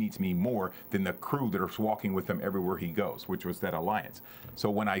like he needs me more than the crew that are walking with him everywhere he goes, which was that alliance. So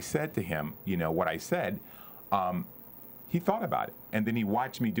when I said to him, you know, what I said, he thought about it. And then he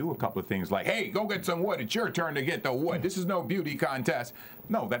watched me do a couple of things like, hey, go get some wood. It's your turn to get the wood. This is no beauty contest.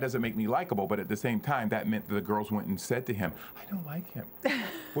 No, that doesn't make me likable. But at the same time, that meant that the girls went and said to him, I don't like him.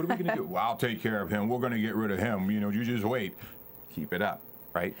 What are we going to do? Well, I'll take care of him. We're going to get rid of him. You know, you just wait. Keep it up.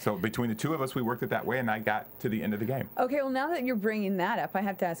 Right? So between the two of us, we worked it that way, and I got to the end of the game. Okay, well, now that you're bringing that up, I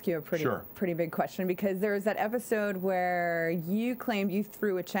have to ask you a pretty big question, because there was that episode where you claimed you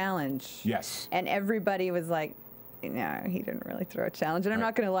threw a challenge. Yes. And everybody was like, no, he didn't really throw a challenge. And I'm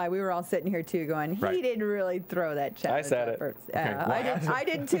not going to lie, we were all sitting here, too, going, he didn't really throw that challenge. I said it. Okay, well, I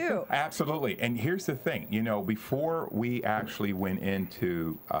did, too. Absolutely. And here's the thing. You know, before we actually went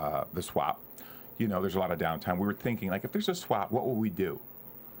into the swap, you know, there's a lot of downtime. We were thinking, like, if there's a swap, what will we do?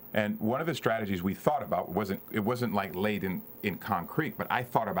 And one of the strategies we thought about wasn't like laid in concrete, but I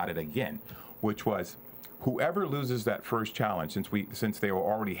thought about it again, which was whoever loses that first challenge, since they will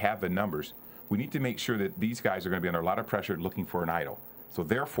already have the numbers, we need to make sure that these guys are going to be under a lot of pressure looking for an idol. So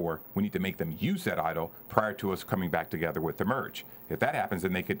therefore, we need to make them use that idol prior to us coming back together with the merge. If that happens,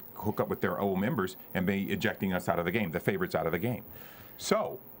 then they could hook up with their old members and be ejecting us out of the game, the favorites out of the game.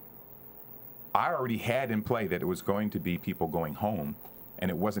 So I already had in play that it was going to be people going home, and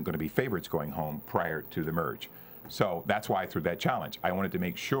it wasn't going to be favorites going home prior to the merge. So that's why I threw that challenge. I wanted to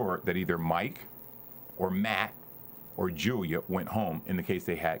make sure that either Mike or Matt or Julia went home in the case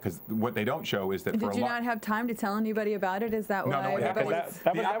they had, because what they don't show is that Did you not have time to tell anybody about it? Is that why everybody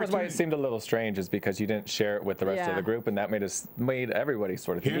that was why it seemed a little strange, is because you didn't share it with the rest of the group, and that made everybody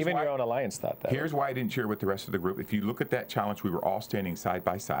sort of think. Even your own alliance thought that. Here's why I didn't share it with the rest of the group. If you look at that challenge, we were all standing side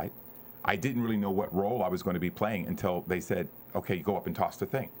by side. I didn't really know what role I was going to be playing until they said, okay, go up and toss the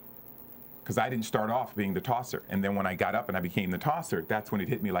thing. Because I didn't start off being the tosser. And then when I got up and I became the tosser, that's when it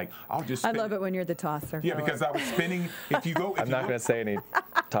hit me like, I'll just spin. I love it when you're the tosser. Yeah, because I was spinning. If you go, I'm not going to say any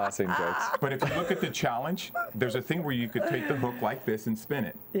tossing jokes. But if you look at the challenge, there's a thing where you could take the hook like this and spin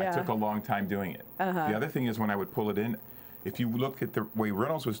it. Yeah. I took a long time doing it. The other thing is when I would pull it in, if you look at the way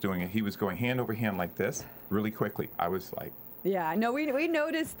Reynolds was doing it, he was going hand over hand like this really quickly. I was like, yeah, no, we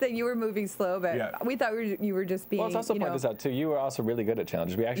noticed that you were moving slow, but we thought you were just being. Well, let's also point this out too. You were also really good at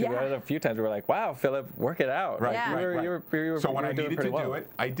challenges. We actually did it a few times. We were like, "Wow, Phillip, work it out." Right, right. So when I needed to do it,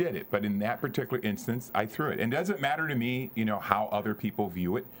 I did it. But in that particular instance, I threw it. And it doesn't matter to me, you know, how other people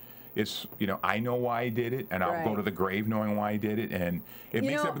view it. It's, you know, I know why I did it, and I'll go to the grave knowing why I did it, and it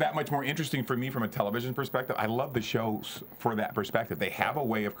makes it that much more interesting for me from a television perspective. I love the shows for that perspective. They have a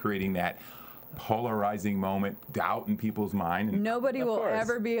way of creating that polarizing moment, doubt in people's mind. And nobody will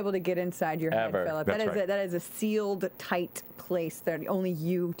ever be able to get inside your head, Phillip. That is a sealed, tight place that only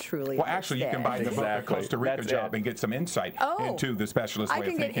you truly Well, actually, you can buy the book, The Costa Rica Job, and get some insight into the specialist way of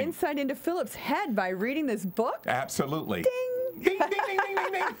thinking. I can get insight into Phillip's head by reading this book? Absolutely. Ding! Ding, ding, ding, ding,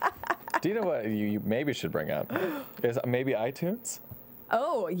 ding, ding. Do you know what you maybe should bring up? Is maybe iTunes?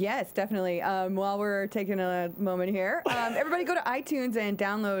 Oh, yes, definitely. While we're taking a moment here, everybody go to iTunes and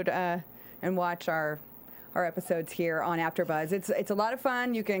download and watch our episodes here on AfterBuzz. It's a lot of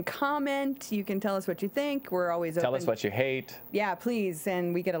fun. You can comment. You can tell us what you think. We're always open. Tell us what you hate. Yeah, please.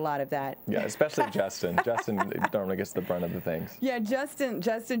 And we get a lot of that. Yeah, especially Justin. Justin normally gets the brunt of the things. Yeah, Justin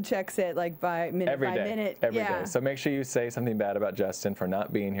checks it like by minute by minute. Every day. So make sure you say something bad about Justin for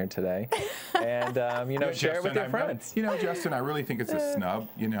not being here today. And, you know, share it with your friends. You know, Justin, I really think it's a snub,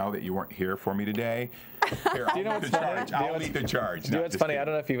 you know, that you weren't here for me today. Here, I'll lead the charge. I'll lead the charge. You know what's funny? I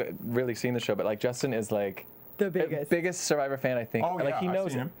don't know if you've really seen the show, but like Justin is like The biggest Survivor fan, I think. Oh, like yeah, he I've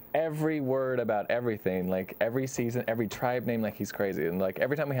knows seen him. every word about everything, like every season, every tribe name, like he's crazy. And like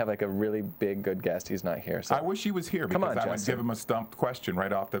every time we have like a really big good guest, he's not here. So I wish he was here because I would give him a stumped question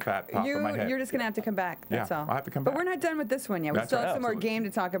right off the top of my head. You're just gonna have to come back. That's all. I'll have to come but back. we're not done with this one yet. We still have some more game to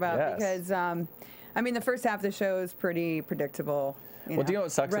talk about because, I mean, the first half of the show is pretty predictable. Well, do you know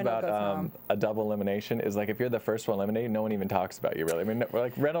what sucks about a double elimination is like if you're the first one eliminated, no one even talks about you really. I mean,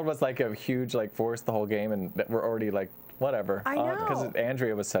 like Reynolds was like a huge like force the whole game, and we're already like whatever. I know. Because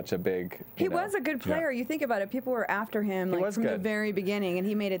Andrea was such a big. He was a good player. You think about it, people were after him like from the very beginning, and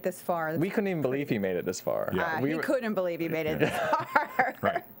he made it this far. We couldn't even believe he made it this far. Yeah. We couldn't believe he made it this far.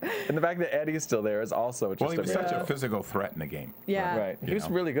 Right. And the fact that Eddie's still there is also just he was such a physical threat in the game. Yeah. Right. He was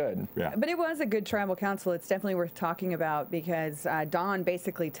really good. Yeah. But it was a good tribal council. It's definitely worth talking about because Dawn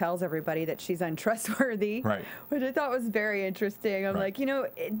basically tells everybody that she's untrustworthy, which I thought was very interesting. I'm like, you know,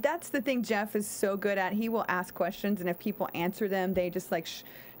 that's the thing Jeff is so good at. He will ask questions, and if people answer them, they just like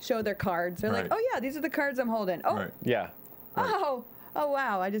show their cards. They're like, oh yeah, these are the cards I'm holding. Oh, yeah. Oh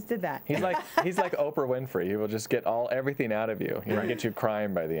wow, I just did that. He's like Oprah Winfrey. He will just get everything out of you. He'll get you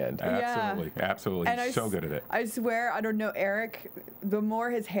crying by the end. Absolutely. And He's so good at it. I swear, I don't know, Eric, the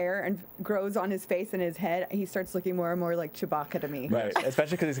more his hair grows on his face and his head, he starts looking more and more like Chewbacca to me. Right,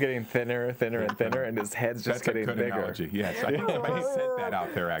 especially because he's getting thinner, and thinner, and his head's just getting bigger. Analogy. Yes, I think somebody said that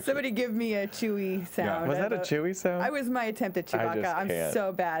out there actually. Somebody give me a Chewy sound. Yeah. Was that a Chewy sound? I was my attempt at Chewbacca. I'm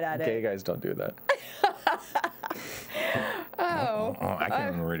so bad at it. Gay guys don't do that. I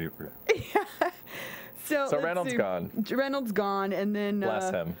can't even read it. So Reynolds gone. Reynolds gone, and then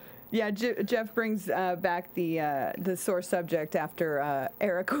bless him. Yeah, Jeff brings back the sore subject after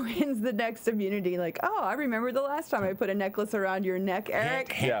Eric wins the next immunity. Like, oh, I remember the last time I put a necklace around your neck,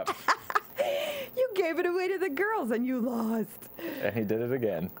 Eric. Yeah. You gave it away to the girls and you lost. And he did it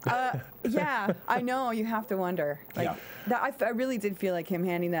again. Yeah, I know. You have to wonder. Like, I really did feel like him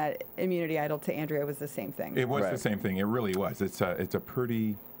handing that immunity idol to Andrea was the same thing. It was the same thing. It really was. It's a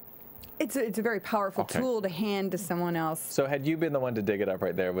pretty. It's a very powerful tool to hand to someone else. So had you been the one to dig it up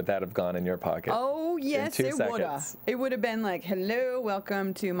right there, would that have gone in your pocket? Oh, yes, it would have. It would have been like, hello,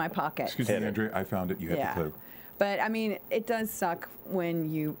 welcome to my pocket. Excuse me, Andrea, I found it. You had the clue. But, I mean, it does suck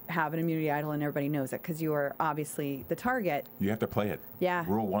when you have an immunity idol and everybody knows it because you are obviously the target. You have to play it. Yeah.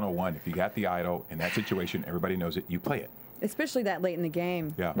 Rule 101, if you got the idol in that situation, everybody knows it, you play it. Especially that late in the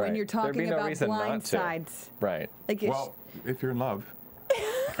game. Yeah. When you're talking about blind sides. Right. Like well, if you're in love.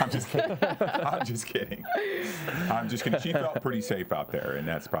 I'm just kidding. I'm just kidding. I'm just kidding. She felt pretty safe out there, and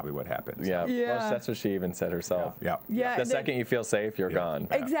that's probably what happens. Yeah. Well, that's what she even said herself. Yeah. The second you feel safe, you're gone.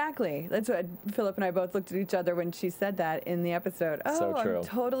 Exactly. That's what Philip and I both looked at each other when she said that in the episode. Oh, so true. I'm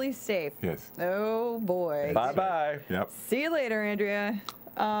totally safe. Yes. Oh, boy. Bye-bye. Yep. See you later, Andrea.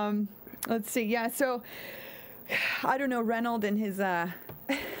 Let's see. Yeah, so, I don't know, Reynolds and his...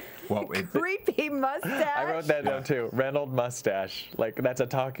 creepy mustache. I wrote that down too. Reynolds mustache. Like that's a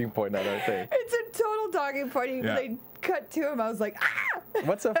talking point on our thing. It's a total talking point. They cut to him. I was like, ah!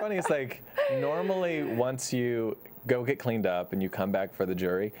 What's so funny is like normally once you go get cleaned up and you come back for the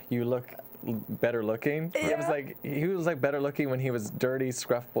jury, you look better looking. Yeah. It was like he was like better looking when he was dirty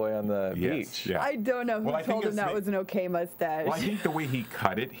scruff boy on the beach. Yeah. I don't know who told him that was an okay mustache. Well, I think the way he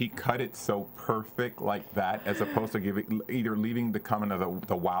cut it so perfect like that, as opposed to either leaving the coming of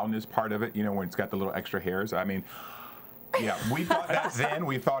the wildness part of it, you know, when it's got the little extra hairs. I mean, yeah, we thought that then.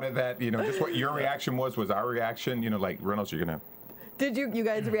 We thought of that, you know, just what your reaction was our reaction. You know, like Reynolds, you're gonna. Did you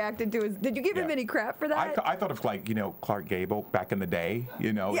guys reacted to his? Did you give him any crap for that? I thought of like, you know, Clark Gable back in the day.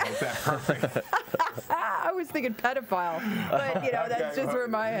 You know, was that perfect? I was thinking pedophile, but you know that's just where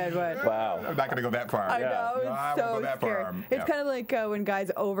my head went. Wow, I'm not gonna go that far. I know, it's so scary. It's kind of like when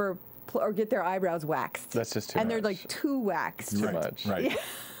guys or get their eyebrows waxed. That's just too much. And they're like too waxed. Too much. Right. Yeah.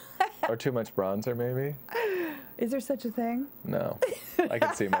 Or too much bronzer, maybe. Is there such a thing? No, I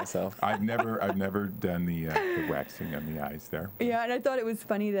can see myself. I've never done the waxing on the eyes there. Yeah, and I thought it was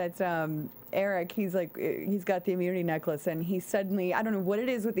funny that Eric, he's got the immunity necklace, and he suddenly, I don't know what it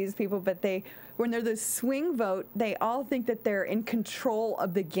is with these people, but when they're the swing vote, they all think that they're in control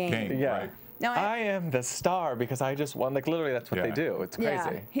of the game. Yeah. Right. Now, I am the star because I just won. Like literally, that's what they do. It's crazy.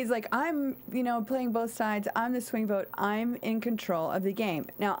 Yeah. He's like, I'm, playing both sides. I'm the swing vote. I'm in control of the game.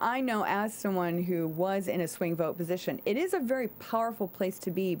 Now, I know as someone who was in a swing vote position, it is a very powerful place to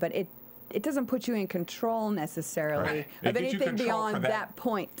be, but it doesn't put you in control necessarily of anything beyond that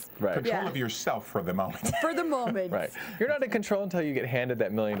point. Right. Control of yourself for the moment. For the moment. Right. You're not in control until you get handed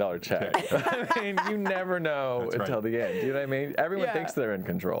that $1 million check. I mean, you never know until the end. You know what I mean? Everyone thinks they're in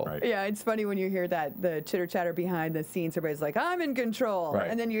control. Right. Yeah, it's funny when you hear that, the chitter chatter behind the scenes. Everybody's like, I'm in control. Right.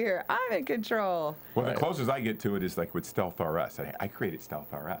 And then you hear, I'm in control. Well, the closest I get to it is like with Stealth RS. I created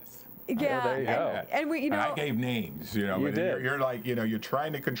Stealth RS. Yeah, there you go. And we, and I gave names, you know. You did. You're like, you know, you're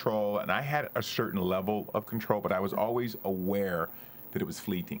trying to control, and I had a certain level of control, but I was always aware that it was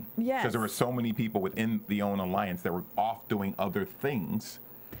fleeting. Yes. Because there were so many people within the OWN Alliance that were off doing other things,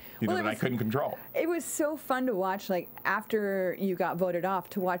 you know, that I couldn't control. It was so fun to watch, like, after you got voted off,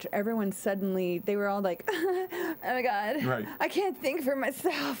 to watch everyone suddenly, they were all like, oh my God, I can't think for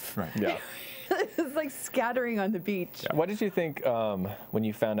myself. Right. Yeah. It was like scattering on the beach. What did you think when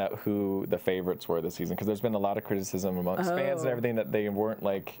you found out who the favorites were this season? Because there's been a lot of criticism amongst fans and everything that they weren't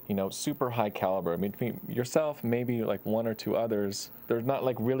like, you know, super high caliber. I mean, yourself, maybe like one or two others. There's not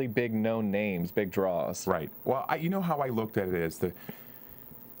like really big known names, big draws. Right. Well, you know how I looked at it as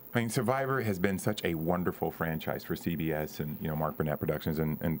I mean, Survivor has been such a wonderful franchise for CBS and, you know, Mark Burnett Productions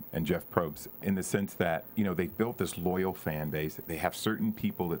and Jeff Probst, in the sense that, you know, they've built this loyal fan base. They have certain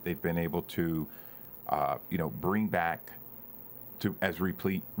people that they've been able to, you know, bring back to as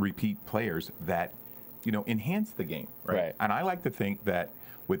repeat players that, you know, enhance the game. Right. And I like to think that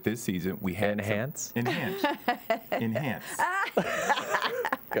with this season we had enhance.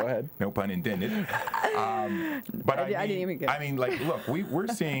 Go ahead. No pun intended. But I didn't even get it. I mean, like, look, we're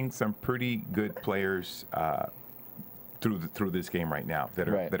seeing some pretty good players through this game right now that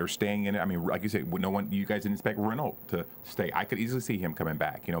are staying in it. I mean, like you said, you guys didn't expect Reynolds to stay. I could easily see him coming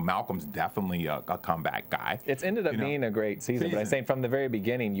back. You know, Malcolm's definitely a comeback guy. It's ended up being a great season, but I'm saying from the very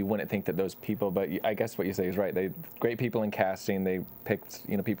beginning, you wouldn't think that those people, but I guess what you say is right. They great people in casting. They picked,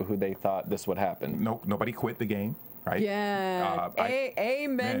 you know, people who they thought this would happen. Nobody quit the game. Right? Yeah.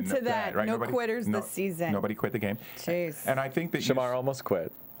 Amen to that. Right? No quitters this season. Nobody quit the game. Jeez. And I think that Shamar almost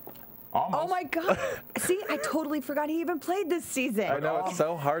quit. Almost. Oh my God! See, I totally forgot he even played this season. I know, it's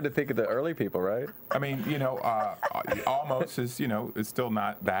so hard to think of the early people, right? I mean, you know, almost is, you know, it's still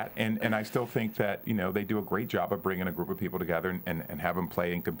not that, and I still think that, you know, they do a great job of bringing a group of people together and have them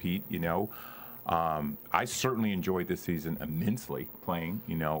play and compete. You know, I certainly enjoyed this season immensely playing,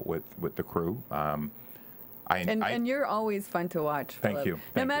 you know, with the crew. And you're always fun to watch, Phillip. Thank you.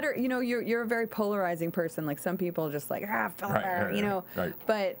 No matter, you know, you're a very polarizing person. Like some people just like, Phillip, you know. Right.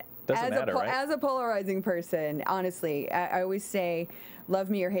 But as a polarizing person, honestly, I always say, love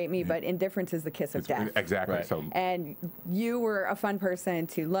me or hate me, but indifference is the kiss of death. Exactly. Right. So. And you were a fun person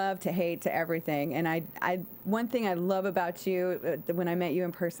to love, to hate, to everything. And one thing I love about you, when I met you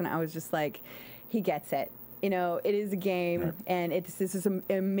in person, I was just like, he gets it. You know, it is a game, and this is an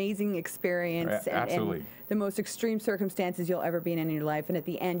amazing experience, and the most extreme circumstances you'll ever be in your life. And at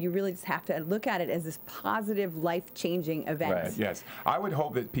the end, you really just have to look at it as this positive, life-changing event. Right. Yes, I would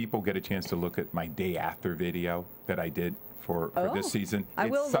hope that people get a chance to look at my day after video that I did for this season.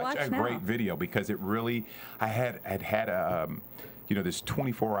 It's such a great video because it really, I had you know, this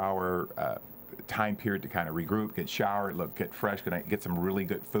 24-hour. Time period to kind of regroup, get showered, get fresh, get some really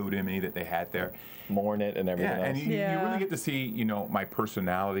good food in me that they had there. Mourn it and everything else. And you really get to see, you know, my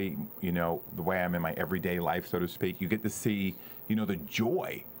personality, you know, the way I'm in my everyday life, so to speak. You get to see, you know, the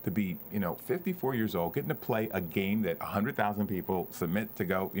joy to be, you know, 54 years old, getting to play a game that 100,000 people submit to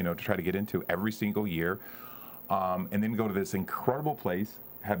go, you know, to try to get into every single year, and then go to this incredible place,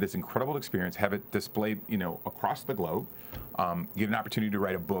 have this incredible experience, have it displayed, you know, across the globe, get an opportunity to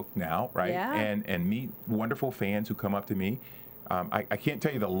write a book now, right? Yeah. And meet wonderful fans who come up to me. I can't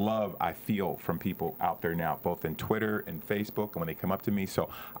tell you the love I feel from people out there now, both in Twitter and Facebook, and when they come up to me. So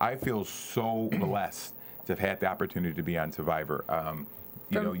I feel so blessed to have had the opportunity to be on Survivor.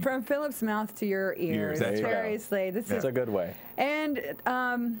 From Phillip's mouth to your ears. Seriously, this is a good way. And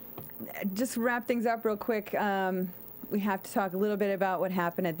just wrap things up real quick. We have to talk a little bit about what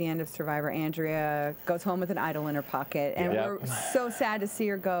happened at the end of Survivor. Andrea goes home with an idol in her pocket, and we're so sad to see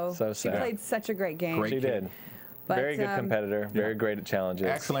her go. So sad. She played such a great game. She did. But, very good competitor, very great at challenges.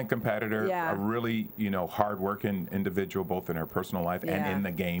 Excellent competitor, a really, you know, hard-working individual, both in her personal life and in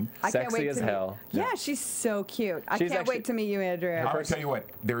the game. Sexy as hell. Yeah, she's so cute. I can't wait to meet you, Andrea. I'll tell you what,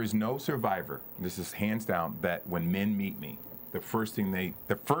 there is no Survivor, this is hands down, that when men meet me, the first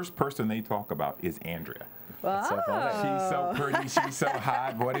person they talk about is Andrea. Wow. So funny. She's so pretty, she's so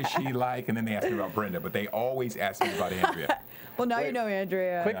hot, what is she like? And then they ask me about Brenda, but they always ask me about Andrea. Well, now you know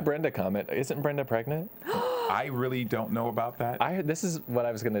Andrea. Quick Brenda comment. Isn't Brenda pregnant? I really don't know about that. I heard, this is what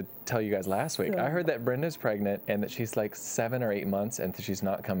I was going to tell you guys last week. I heard that Brenda's pregnant and that she's like 7 or 8 months and she's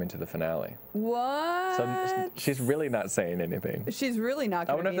not coming to the finale. What? So she's really not saying anything. She's really not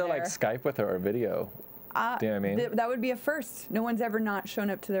going to be there. I wonder if they'll like Skype with her or video. Do you know what I mean? That would be a first. No one's ever not shown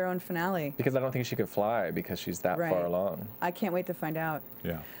up to their own finale. Because I don't think she could fly because she's that far along. I can't wait to find out.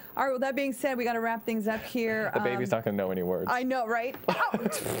 Yeah. All right, well, that being said, we got to wrap things up here. The baby's not going to know any words. I know, right?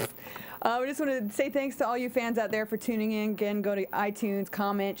 We just want to say thanks to all you fans out there for tuning in. Again, go to iTunes,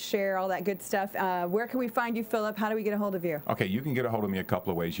 comment, share, all that good stuff. Where can we find you, Phillip? How do we get a hold of you? Okay, you can get a hold of me a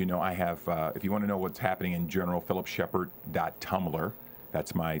couple of ways. You know, I have, if you want to know what's happening in general, phillipsheppard.tumblr.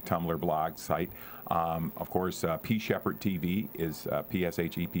 That's my Tumblr blog site. Of course, P Sheppard TV is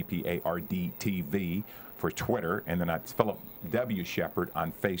PSHEPPARD TV for Twitter, and then that's Phillip W. Sheppard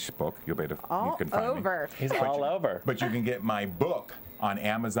on Facebook. You'll be able to you can find me. He's all over. But you can get my book on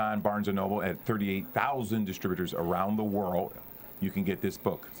Amazon, Barnes & Noble, at 38,000 distributors around the world. You can get this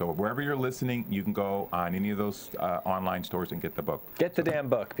book. So wherever you're listening, you can go on any of those online stores and get the book. Get the damn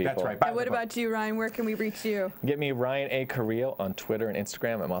book, people. That's right. And what about you, Ryan? Where can we reach you? Get me Ryan A. Carrillo on Twitter and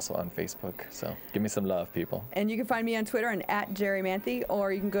Instagram. I'm also on Facebook. So give me some love, people. And you can find me on Twitter and at Jerri Manthy,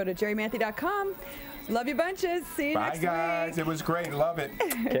 or you can go to jerrimanthy.com. Love you bunches. See you next week. Bye, guys. It was great. Love it.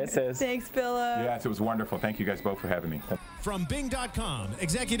 Kisses. Thanks, Phillip. Yes, it was wonderful. Thank you guys both for having me. From Bing.com,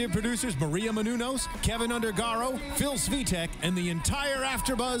 executive producers Maria Menounos, Kevin Undergaro, Phil Svitek, and the entire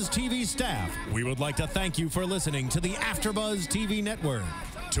AfterBuzz TV staff, we would like to thank you for listening to the AfterBuzz TV network.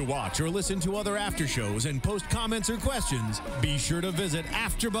 To watch or listen to other after shows and post comments or questions, be sure to visit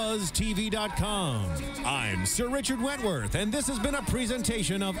AfterBuzzTV.com. I'm Sir Richard Wentworth, and this has been a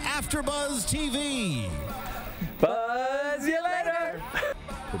presentation of AfterBuzz TV. Buzz you later!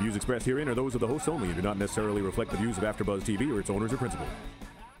 The views expressed herein are those of the hosts only and do not necessarily reflect the views of AfterBuzz TV or its owners or principals.